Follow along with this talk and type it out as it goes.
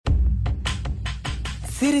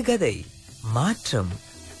சிறுகதை. மாற்றம்.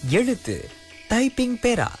 எழுத்து டைப்பிங்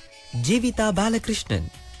பெரா ஜீவிதா பாலகிருஷ்ணன்.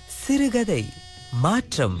 சிறுகதை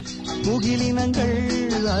மாற்றம். முகிலினங்கள்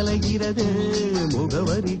அலைகிறது,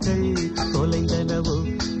 முகவரிகள் தொலைந்தனவோ,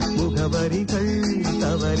 முகவரிகள்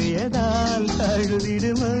தவறியதால்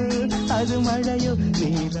அழுதிடுமோ, அது மழையோ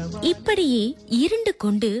நீலவோ. இப்படியே இருண்டு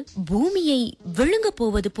கொண்டு பூமியை விழுங்க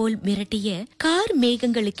போவது போல் மிரட்டிய கார்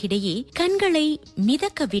மேகங்களுக்கிடையே கண்களை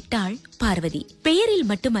மிதக்க விட்டாள் பார்வதி. பெயரில்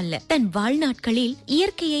மட்டுமல்ல, தன் வாழ்நாட்களில்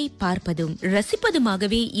இயற்கையை பார்ப்பதும்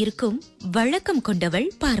ரசிப்பதுமாகவே இருக்கும் வழக்கம் கொண்டவள்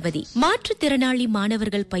பார்வதி. மாற்றுத்திறனாளி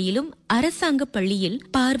மாணவர்கள் பயிலும் அரசாங்க பள்ளியில்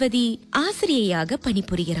பார்வதி ஆசிரியையாக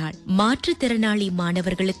பணிபுரிகிறாள். மாற்றுத்திறனாளி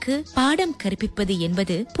மாணவர்களுக்கு பாடம் கற்பிப்பது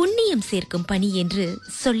என்பது புண்ணியம் சேர்க்கும் பணி என்று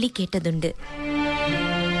சொல்லி கேட்டதுண்டு.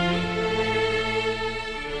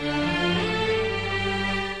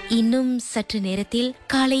 இன்னும் சற்று நேரத்தில்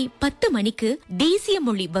காலை 10 மணிக்கு தேசிய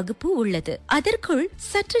மொழி வகுப்பு உள்ளது. அதற்குள்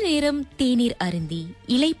சற்று நேரம் தேநீர் அருந்தி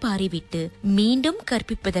இளைப்பாறிவிட்டு மீண்டும்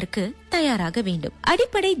கற்பிப்பதற்கு தயாராக வேண்டும்.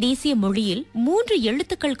 அடிப்படை தேசிய மொழியில் 3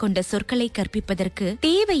 எழுத்துக்கள் கொண்ட சொற்களை கற்பிப்பதற்கு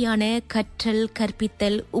தேவையான கற்றல்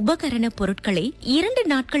கற்பித்தல் உபகரண பொருட்களை 2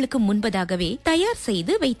 நாட்களுக்கு முன்பதாகவே தயார்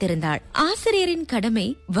செய்து வைத்திருந்தாள். ஆசிரியரின் கடமை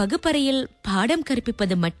வகுப்பறையில் பாடம்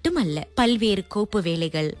கற்பிப்பது மட்டுமல்ல, பல்வேறு கோப்பு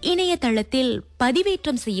வேலைகள், இணையதளத்தில்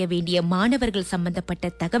பதிவேற்றம் செய்ய வேண்டிய மாணவர்கள் சம்பந்தப்பட்ட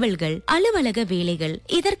தகவல்கள், அலுவலக வேலைகள்,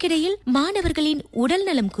 இதற்கிடையில் மாணவர்களின் உடல்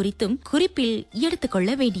நலம் குறித்தும் குறிப்பில்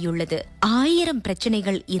எடுத்துக்கொள்ள வேண்டியுள்ளது. 1000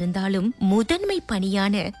 பிரச்சனைகள் இருந்தாலும் முதன்மை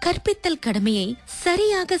பணியான கற்பித்தல் கடமையை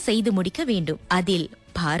சரியாக செய்து முடிக்க வேண்டும். அதில்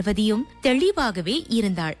பார்வதியும் தெளிவாகவே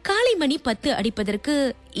இருந்தாள். காலை மணி 10 அடிப்பதற்கு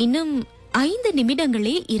இன்னும் 5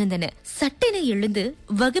 நிமிடங்களே இருந்தன. சட்டென எழுந்து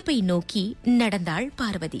வகுப்பை நோக்கி நடந்தாள்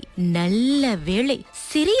பார்வதி. நல்ல வேளை,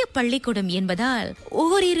 சிறிய பள்ளிக்கூடம் என்பதால்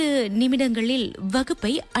ஓரிரு நிமிடங்களில்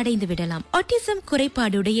வகுப்பை அடைந்து விடலாம். ஆட்டிசம்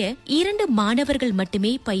குறைபாடுடைய 2 மாணவர்கள்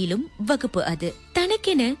மட்டுமே பயிலும் வகுப்பு அது.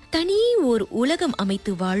 தனக்கென தனி ஓர் உலகம்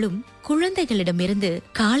அமைத்து வாழும் குழந்தைகளிடமிருந்து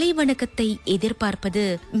காலை வணக்கத்தை எதிர்பார்ப்பது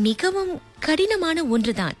மிகவும் கடினமான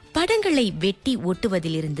ஒன்றுதான். படங்களை வெட்டி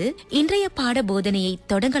ஒட்டுவதிலிருந்து இன்றைய பாட போதனையை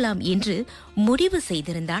தொடங்கலாம் என்று முடிவு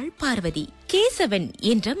செய்திருந்தாள் பார்வதி. கேசவன்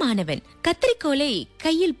என்ற மாணவன் கத்திரிக்கோலை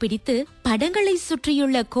கையில் பிடித்து படங்களை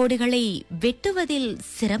சுற்றியுள்ள கோடுகளை வெட்டுவதில்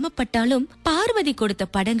சிரமப்பட்டாலும் பார்வதி கொடுத்த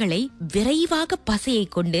படங்களை விரைவாக பசையை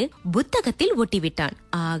கொண்டு புத்தகத்தில் ஒட்டிவிட்டான்.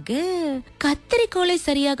 ஆக கத்திரிக்கோலை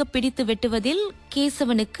சரியாக பிடித்து வெட்டுவதில்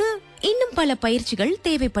கேசவனுக்கு இன்னும் பல பயிற்சிகள்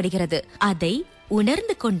தேவைப்படுகிறது. அதை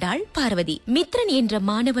உணர்ந்து கொண்டாள் பார்வதி. மித்ரன் என்ற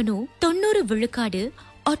மாணவனோ 90 விழுக்காடு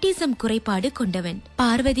ஆட்டிசம் குறைபாடு கொண்டவன்.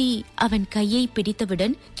 பார்வதி அவன் கையை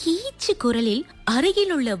பிடித்தவுடன் கீச்சு குரலில்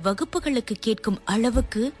அருகில் உள்ள வகுப்புகளுக்கு கேட்கும்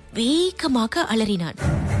அளவுக்கு வேகமாக அலறினான்.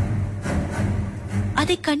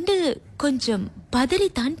 அதை கண்டு கொஞ்சம்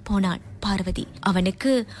பதறித்தான் போனாள் பார்வதி.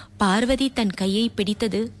 அவனுக்கு பார்வதி தன் கையை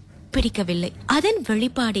பிடித்தது பிடிக்கவில்லை. அதன்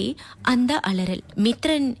வெளிப்பாடே அந்த அலறல்.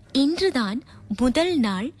 மித்ரன் இன்றுதான் முதல்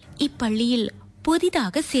நாள் இப்பள்ளியில்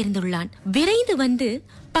புதிதாக சேர்ந்துள்ளான். விரைந்து வந்து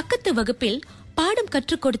பக்கத்து வகுப்பில் பாடம்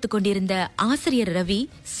கற்றுக் கொடுத்து கொண்டிருந்த ஆசிரியர் ரவி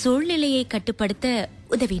சூழ்நிலையை கட்டுப்படுத்த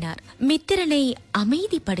உதவினார். மித்திரனை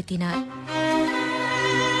அமைதிப்படுத்தினார்.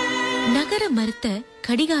 நகர மறுத்த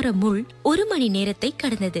கடிகார முள் 1 மணி நேரத்தை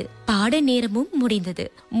கடந்தது. பாட நேரமும் முடிந்தது.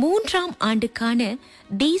 3ஆம் ஆண்டுக்கான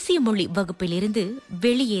தேசிய மொழி வகுப்பிலிருந்து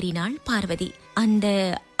வெளியேறினாள் பார்வதி. அந்த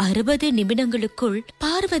 60 நிமிடங்களுக்குள்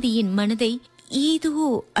பார்வதியின் மனதை ஏதோ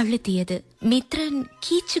அழுத்தியது. மித்ரன்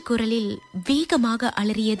கீச்சு குரலில் வேகமாக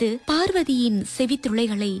அலறியது பார்வதியின்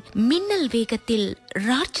செவித்துளைகளை மின்னல் வேகத்தில்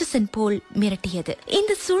ராட்சசன் போல் மிரட்டியது.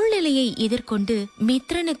 இந்த சூழ்நிலையை எதிர்கொண்டு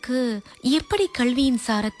மித்ரனுக்கு எப்படி கல்வியின்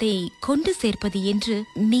சாரத்தை கொண்டு சேர்ப்பது என்று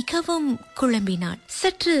மிகவும் குழம்பினாள்.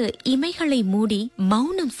 சற்று இமைகளை மூடி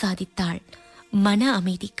மௌனம் சாதித்தாள் மன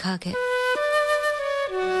அமைதிக்காக.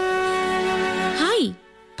 ஹாய்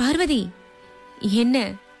பார்வதி, என்ன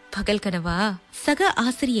பகல் கனவா? சக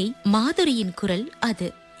ஆசிரியை மாதுரியின் குரல் அது.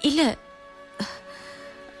 இல்ல,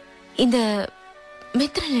 இந்த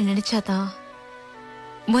மித்ரனை நினைச்சாதான்.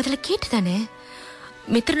 முதல்ல கேட்டுதானே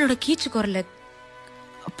மித்ரனோட கீச்சு குரல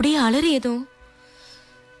அப்படியே அலறியதும்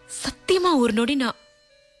சத்தியமா ஒரு நொடி நான்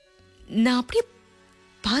அப்படியே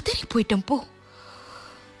பதறி போயிட்டேன் போ.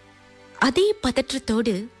 அதே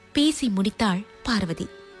பதற்றத்தோடு பேசி முடித்தாள் பார்வதி.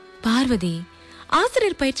 பார்வதி,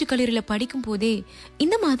 ஆசிரியர் பயிற்சி கல்லூரியில படிக்கும் போதே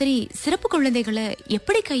இந்த மாதிரி சிறப்பு குழந்தைகளை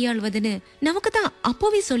எப்படி கையாள்வதுன்னு நமக்கு தான்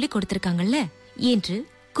அப்போவே சொல்லி கொடுத்திருக்காங்கல்ல என்று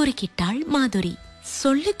குறுக்கிட்டாள் மாதுரி.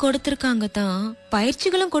 சொல்லி கொடுத்திருக்காங்க தான்,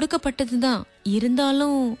 பயிற்சிகளும் கொடுக்கப்பட்டதுதான்.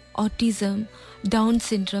 இருந்தாலும் ஆட்டிசம், டவுன்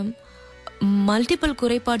சிண்ட்ரம், மல்டிபிள்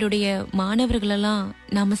குறைபாடுடைய மாணவர்களெல்லாம்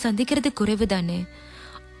நாம சந்திக்கிறது குறைவு தானே.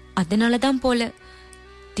 அதனாலதான் போல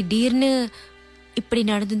திடீர்னு இப்படி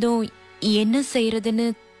நடந்ததும் என்ன செய்யறதுன்னு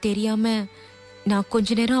தெரியாம நான்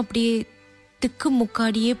கொஞ்ச நேரம் அப்படியே திக்கு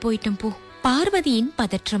முக்காடியே போயிட்டேன் போ. பார்வதியின்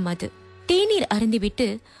பதற்றம் அது. தேநீர் அருந்திவிட்டு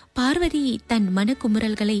பார்வதி தன்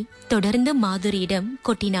மனக்குமுறல்களை தொடர்ந்து மாதுரியிடம்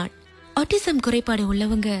கொட்டினாள். ஆட்டிசம் குறைபாடு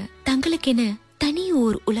உள்ளவங்க தங்களுக்கென தனி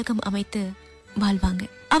ஓர் உலகம் அமைத்து வாழ்வாங்க.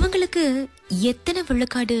 அவங்களுக்கு எத்தனை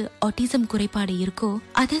விழுக்காடு ஆட்டிசம் குறைபாடு இருக்கோ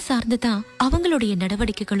அதை சார்ந்துதான் அவங்களுடைய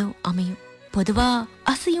நடவடிக்கைகளும் அமையும். பொதுவா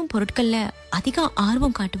அசையும் பொருட்கள்ல அதிக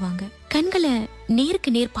ஆர்வம் காட்டுவாங்க. கண்களை நேருக்கு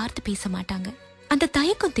நேர் பார்த்து பேச மாட்டாங்க. அந்த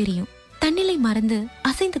தயக்கம் தெரியும். தன்னிலை மறந்து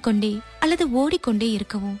அசைந்து கொண்டே அல்லது ஓடிக்கொண்டே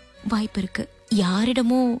இருக்கவும் வாய்ப்பு இருக்கு.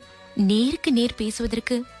 யாரிடமும் நேருக்கு நேர்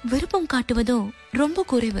பேசுவதற்கு விருப்பம் காட்டுவதும் ரொம்ப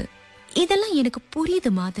குறைவு. இதெல்லாம் எனக்கு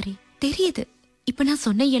புரியுது மாதிரி தெரியுது. இப்ப நான்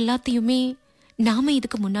சொன்ன எல்லாத்தையுமே நாம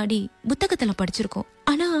இதுக்கு முன்னாடி புத்தகத்துல படிச்சிருக்கோம்.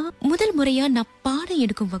 ஆனா முதல் முறையா நான் பாடம்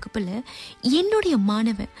எடுக்கும் வகுப்புல என்னுடைய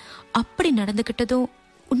மாணவன் அப்படி நடந்துகிட்டதும்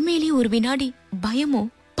உண்மையிலேயே ஒரு வினாடி பயமோ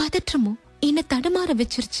பதற்றமோ என்ன தடுமாற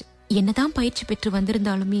வச்சிருச்சு. என்னதான் பயிற்சி பெற்று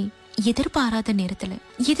வந்திருந்தாலுமே எதிர்பாராத நேரத்துல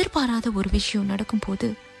எதிர்பாராத ஒரு விஷயம் நடக்கும் போது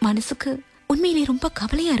மனசுக்கு உண்மையிலே ரொம்ப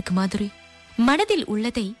கவலையா இருக்கு மாதிரி. மனதில்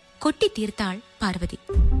உள்ளதை கொட்டி தீர்த்தாள் பார்வதி.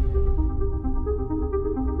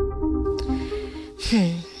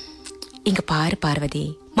 இங்க பாரு பார்வதி,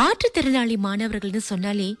 மாற்றுத்திறனாளி மாணவர்கள்னு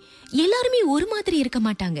சொன்னாலே எல்லாருமே ஒரு மாதிரி இருக்க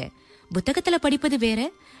மாட்டாங்க. புத்தகத்துல படிப்பது வேற,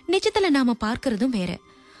 நிஜத்துல நாம பார்க்கறதும் வேற,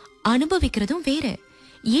 அனுபவிக்கிறதும் வேற.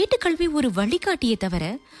 ஏட்டுக்கல்வி ஒரு வழிகாட்டியே தவிர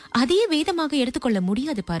அதையே வேதமாக எடுத்துக்கொள்ள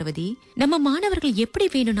முடியாது பார்வதி. நம்ம மாணவர்கள் எப்படி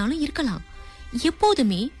வேணும்னாலும் இருக்கலாம்.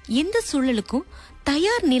 எப்போதுமே எந்த சூழலுக்கும்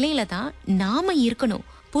தயார் நிலையில தான் நாம இருக்கணும்.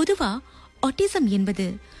 பொதுவா ஆட்டிசம் என்பது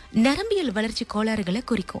நரம்பியல் வளர்ச்சி கோளாறுகளை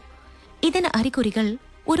குறிக்கும். இதன் அறிகுறிகள்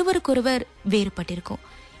ஒருவருக்கொருவர் வேறுபட்டிருக்கும்.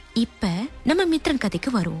 இப்ப நம்ம மித்ரன் கதைக்கு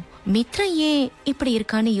வருவோம். மித்ரன் ஏன் இப்படி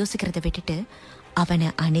இருக்கான்னு யோசிக்கிறத விட்டுட்டு அவனை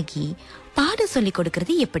அணுகி பாடம் சொல்லி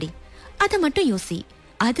கொடுக்கறது எப்படி அத மட்டும் யோசி.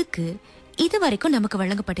 அதுக்கு இதுவரைக்கும் நமக்கு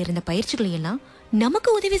வழங்கப்பட்டிருந்த பயிற்சிகளை எல்லாம் நமக்கு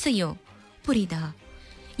உதவி செய்யும். புரியுதா?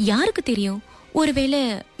 யாருக்கு தெரியும், ஒருவேளை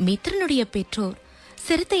மித்ரனுடைய பெற்றோர்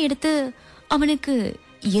சிரத்தை எடுத்து அவனுக்கு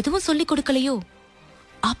எதுவும் சொல்லி கொடுக்கலையோ,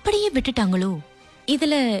 அப்படியே விட்டுட்டாங்களோ.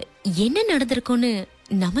 இதுல என்ன நடந்திருக்கும்னு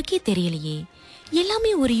நமக்கே தெரியலையே.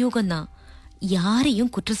 எல்லாமே ஒரு யூகம்தான்.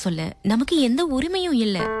 யாரையும் குற்றம் சொல்ல நமக்கு எந்த உரிமையும்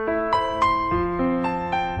இல்ல.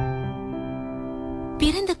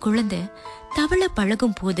 பிறந்த குழந்தை தவள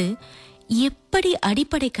பழகும் போது எப்படி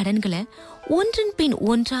அடிப்படை கடன்களை ஒன்றன் பின்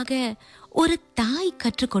ஒன்றாக ஒரு தாய்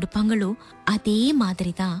கற்றுக் கொடுப்பாங்களோ அதே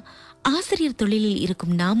மாதிரிதான் ஆசிரியர் தொழிலில்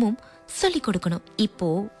இருக்கும் நாமும் சொல்லிக் கொடுக்கணும். இப்போ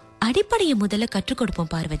அடிப்படையை முதல்ல கற்றுக்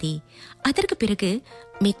கொடுப்போம் பார்வதி. அதற்கு பிறகு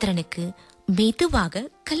மித்ரனுக்கு மெதுவாக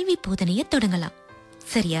கல்வி போதனைய தொடங்கலாம்.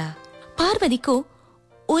 சரியா? பார்வதிக்கோ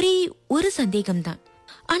ஒரே ஒரு சந்தேகம்தான்.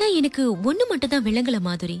 ஆனா எனக்கு ஒண்ணு மட்டும் தான் விளங்கல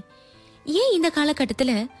மாதிரி. ஏன் இந்த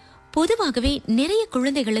காலகட்டத்துல பொதுவாகவே நிறைய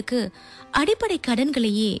குழந்தைகளுக்கு அடிப்படை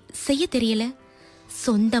கடன்களையே செய்ய தெரியல?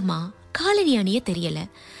 சொந்தமா காலணி அணிய தெரியல,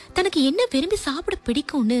 தனக்கு என்ன விரும்பி சாப்பிட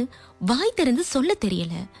பிடிக்கும்னு வாய் திறந்து சொல்ல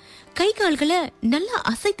தெரியல, கை கால்களை நல்லா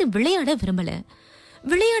அசைத்து விளையாட விரும்பல,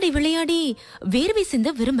 விளையாடி விளையாடி வேர்வை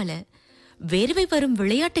சிந்த விரும்பல, வேர்வை வரும்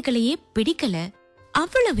விளையாட்டுகளையே பிடிக்கல.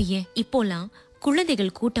 அவ்வளவு ஏன் இப்போலாம்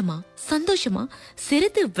குழந்தைகள் கூட்டமா சந்தோஷமா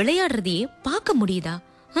சிரித்து விளையாடுறதையே பார்க்க முடியுதா?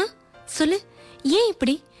 சொல்லு, ஏன்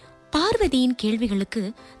இப்படி? பார்வதியின் கேள்விகளுக்கு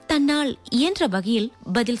தன்னால் இயன்ற வகையில்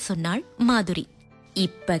பதில் சொன்னாள் மாதுரி.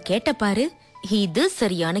 இப்ப கேட்ட பாரு, இது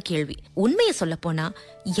சரியான கேள்வி. உண்மையை சொல்ல போனா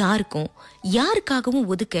யாருக்கும் யாருக்காகவும்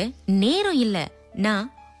ஒதுக்க நேரம் இல்ல.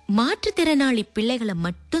 நான் மாற்றுத்திறனாளி பிள்ளைகளை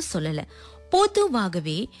மட்டும் சொல்லல,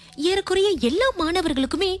 பொதுவாகவே ஏறக்குறைய எல்லா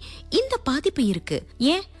மாணவர்களுக்குமே இந்த பாதிப்பு இருக்கு.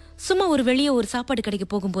 ஏன் சும்மா ஒரு வெளியே ஒரு சாப்பாடு கடைக்கு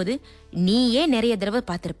போகும்போது நீயே நிறைய தடவை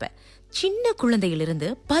பார்த்திருப்ப. சின்ன குழந்தையிலிருந்து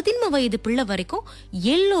 11 வயது பிள்ளை வரைக்கும்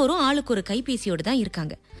எல்லோரும் ஆளுக்கு ஒரு கைபேசியோடு தான்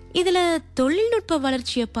இருக்காங்க. இதுல தொழில்நுட்ப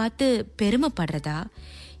வளர்ச்சியை பார்த்து பெருமைப்படுறதா,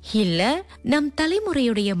 இல்ல நம்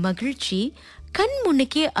தலைமுறையுடைய மகிழ்ச்சி கண்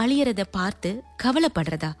முன்னுக்கே அழியறத பார்த்து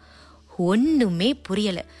கவலைப்படுறதா? ஒண்ணுமே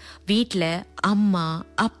புரியல. வீட்ல அம்மா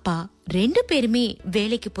அப்பா 2 பேருமே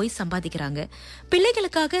வேலைக்கு போய் சம்பாதிக்கிறாங்க.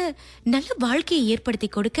 பிள்ளைகளுக்காக நல்ல வாழ்க்கையை ஏற்படுத்தி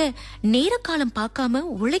கொடுக்க நேர காலம் பார்க்காம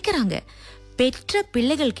உழைக்கிறாங்க. பெற்ற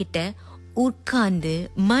பிள்ளைகள் கிட்ட உட்கார்ந்து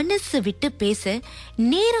மனசு விட்டு பேச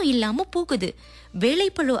நேரம் இல்லாம போகுது.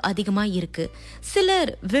 வேலைப்பளு அதிகமா இருக்கு.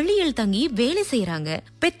 சிலர் வெளியில் தங்கி வேலை செய்யறாங்க.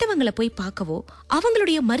 பெத்தவங்களை போய் பார்க்கவோ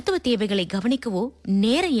அவங்களுடைய மருத்துவ தேவைகளை கவனிக்கவோ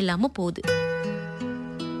நேரம் இல்லாம போகுது.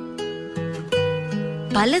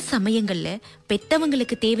 பல சமயங்கள்ல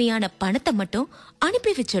பெத்தவங்களுக்கு தேவையான பணத்தை மட்டும்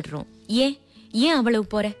அனுப்பி வச்சிடுறோம். ஏன் அவ்வளவு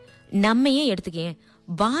போற? நம்மையே எடுத்துக்கேன்.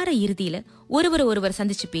 வார இறுதியில ஒருவர்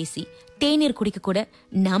சந்திச்சு பேசி தேநீர் குடிக்க கூட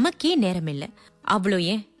நமக்கே நேரம் இல்ல. அவ்வளோ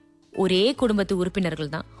ஏன் ஒரே குடும்பத்து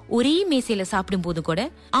உறுப்பினர்கள் தான் ஒரே மேசையில சாப்பிடும் போது கூட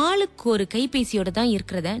ஆளுக்கு ஒரு கைபேசியோட தான்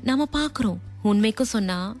இருக்கிறத நாம பாக்குறோம். உண்மைக்கும்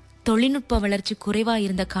சொன்னா தொழில்நுட்ப வளர்ச்சி குறைவா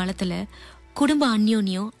இருந்த காலத்துல குடும்ப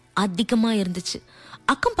அந்யோன்யம் அதிகமா இருந்துச்சு.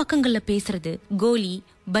 அக்கம் பக்கங்கள்ல பேசுறது, கோலி,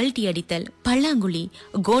 பல்டி அடித்தல், பல்லாங்குழி,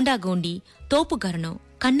 கோண்டா கோண்டி, தோப்பு கரணம்,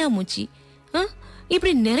 கண்ணாமூச்சி,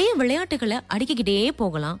 இப்படி நிறைய விளையாட்டுகளை அடக்கிக்கிட்டே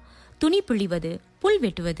போகலாம். துணி பிழிவது, புல்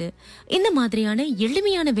வெட்டுவது, இந்த மாதிரியான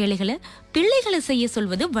எளிமையான வேலைகளை பிள்ளைகளை செய்ய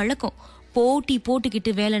சொல்வது வழக்கம். போட்டி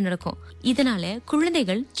போட்டுக்கிட்டு வேலை நடக்கும். இதனால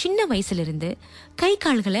குழந்தைகள் சின்ன வயசுல இருந்து கை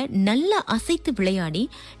கால்களை நல்லா அசைத்து விளையாடி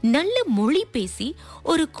நல்ல மொழி பேசி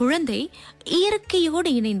ஒரு குழந்தை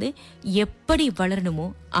இயற்கையோடு இணைந்து எப்படி வளரணுமோ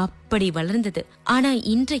அப்படி வளர்ந்தது. ஆனா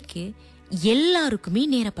இன்றைக்கு எல்லாருக்குமே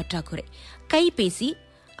நேர பற்றாக்குறை. கைபேசி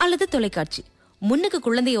அல்லது தொலைக்காட்சி முன்னுக்கு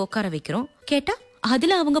குழந்தைய உட்கார வைக்கிறோம், கேட்டா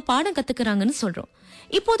அதுல அவங்க பாடம் கத்துக்கிறாங்கன்னு சொல்றோம்.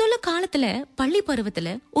 இப்போதுள்ள காலத்துல பள்ளி பருவத்துல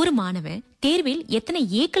ஒரு மாணவன் தேர்வில் எத்தனை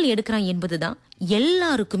ஏக்கள் எடுக்கிறான் என்பதுதான்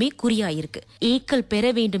எல்லாருக்குமே குறியாயிருக்கு. ஏக்கள்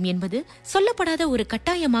பெற வேண்டும் என்பது சொல்லப்படாத ஒரு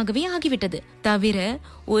கட்டாயமாகவே ஆகிவிட்டது. தவிர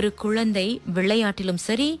ஒரு குழந்தை விளையாட்டிலும்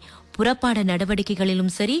சரி புறப்பாட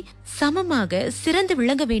நடவடிக்கைகளிலும் சரி சமமாக சிறந்து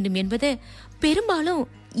விளங்க வேண்டும் என்பதை பெரும்பாலும்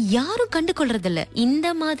யாரும் கண்டு கொள்றதில்ல. இந்த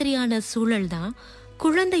மாதிரியான சூழல் தான்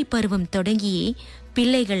குழந்தை பருவம் தொடங்கியே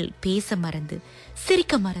பிள்ளைகள் பேச மறந்து,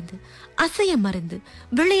 சிரிக்க மறந்து, அசைய மறந்து,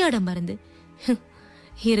 விளையாட மறந்து,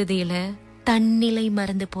 இறுதியில தன்னிலை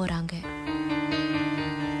மறந்து போறாங்க.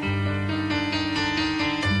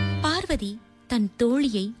 பார்வதி தன்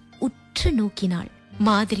தோழியை உற்று நோக்கினாள்.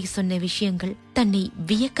 மாதிரி சொன்ன விஷயங்கள் தன்னை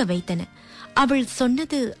வியக்க வைத்தன. அவள்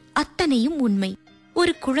சொன்னது அத்தனையும் உண்மை.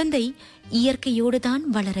 ஒரு குழந்தை இயற்கையோடு தான்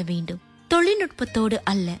வளர வேண்டும், தொழில்நுட்பத்தோடு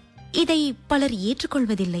அல்ல. இதை பலர்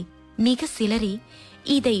ஏற்றுக்கொள்வதில்லை. மிக சிலரே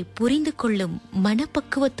இதை புரிந்து கொள்ளும்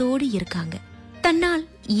மனப்பக்குவத்தோடு இருக்காங்க. தன்னால்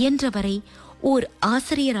இயன்றவரை ஓர்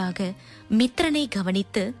ஆசிரியராக மித்ரனை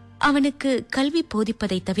கவனித்து அவனுக்கு கல்வி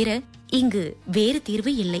போதிப்பதை தவிர இங்கு வேறு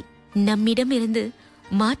தீர்வு இல்லை. நம்மிடமிருந்து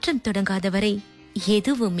மாற்றம் தொடங்காதவரை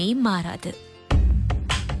எதுவுமே மாறாது.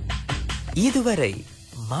 இதுவரை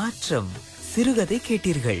மாற்றம் சிறுகதை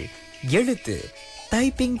கேட்டீர்கள். எழுத்து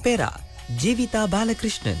டைப்பிங் பெரா ஜீவிதா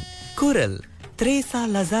பாலகிருஷ்ணன். குரல் திரேசா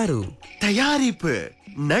லசாரு. தயாரிப்பு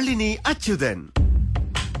நளினி அச்சுதன்.